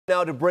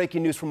Now to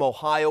breaking news from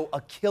Ohio,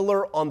 a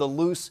killer on the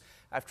loose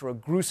after a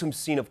gruesome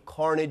scene of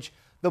carnage.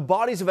 The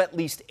bodies of at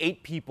least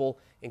 8 people,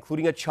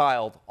 including a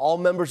child, all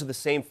members of the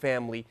same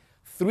family.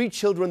 3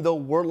 children, though,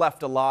 were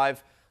left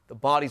alive. The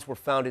bodies were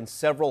found in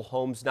several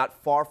homes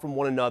not far from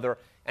one another.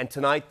 And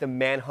tonight, the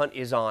manhunt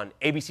is on.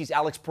 ABC's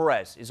Alex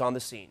Perez is on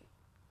the scene.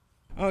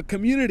 A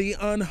community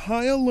on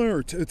high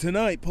alert.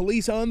 Tonight,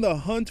 police on the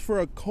hunt for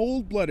a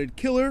cold-blooded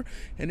killer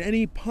and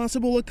any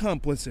possible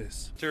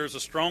accomplices. There's a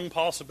strong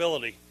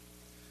possibility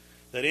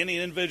that any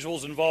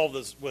individuals involved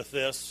with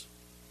this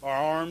are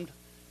armed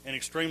and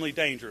extremely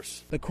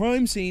dangerous. The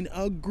crime scene,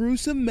 a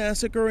gruesome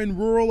massacre in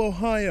rural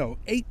Ohio.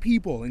 8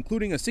 people,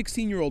 including a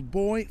 16-year-old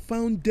boy,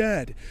 found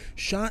dead,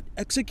 shot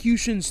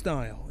execution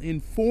style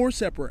in 4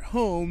 separate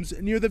homes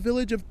near the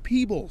village of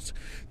Peebles.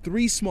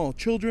 3 small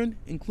children,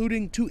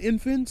 including 2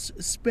 infants,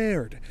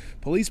 spared.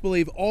 Police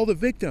believe all the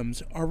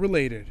victims are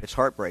related. It's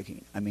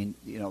heartbreaking. I mean,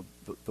 you know,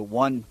 the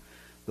one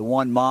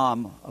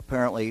mom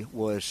apparently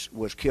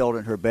was killed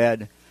in her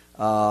bed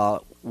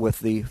with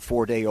the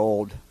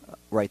 4-day-old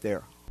right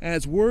there.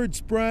 As word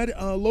spread,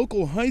 a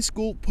local high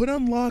school put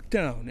on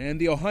lockdown, and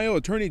the Ohio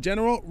Attorney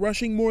General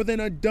rushing more than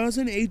a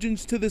dozen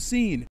agents to the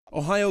scene.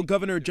 Ohio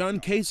Governor John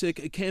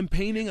Kasich,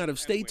 campaigning out of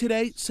state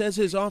today, says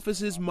his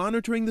office is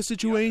monitoring the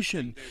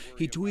situation.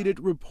 He tweeted,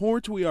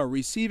 "Reports we are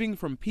receiving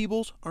from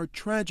Peebles are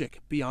tragic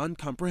beyond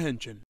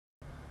comprehension."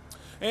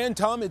 And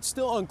Tom, it's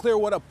still unclear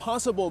what a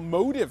possible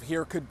motive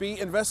here could be.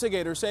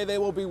 Investigators say they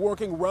will be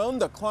working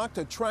round the clock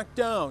to track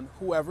down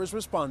whoever's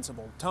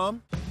responsible.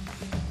 Tom?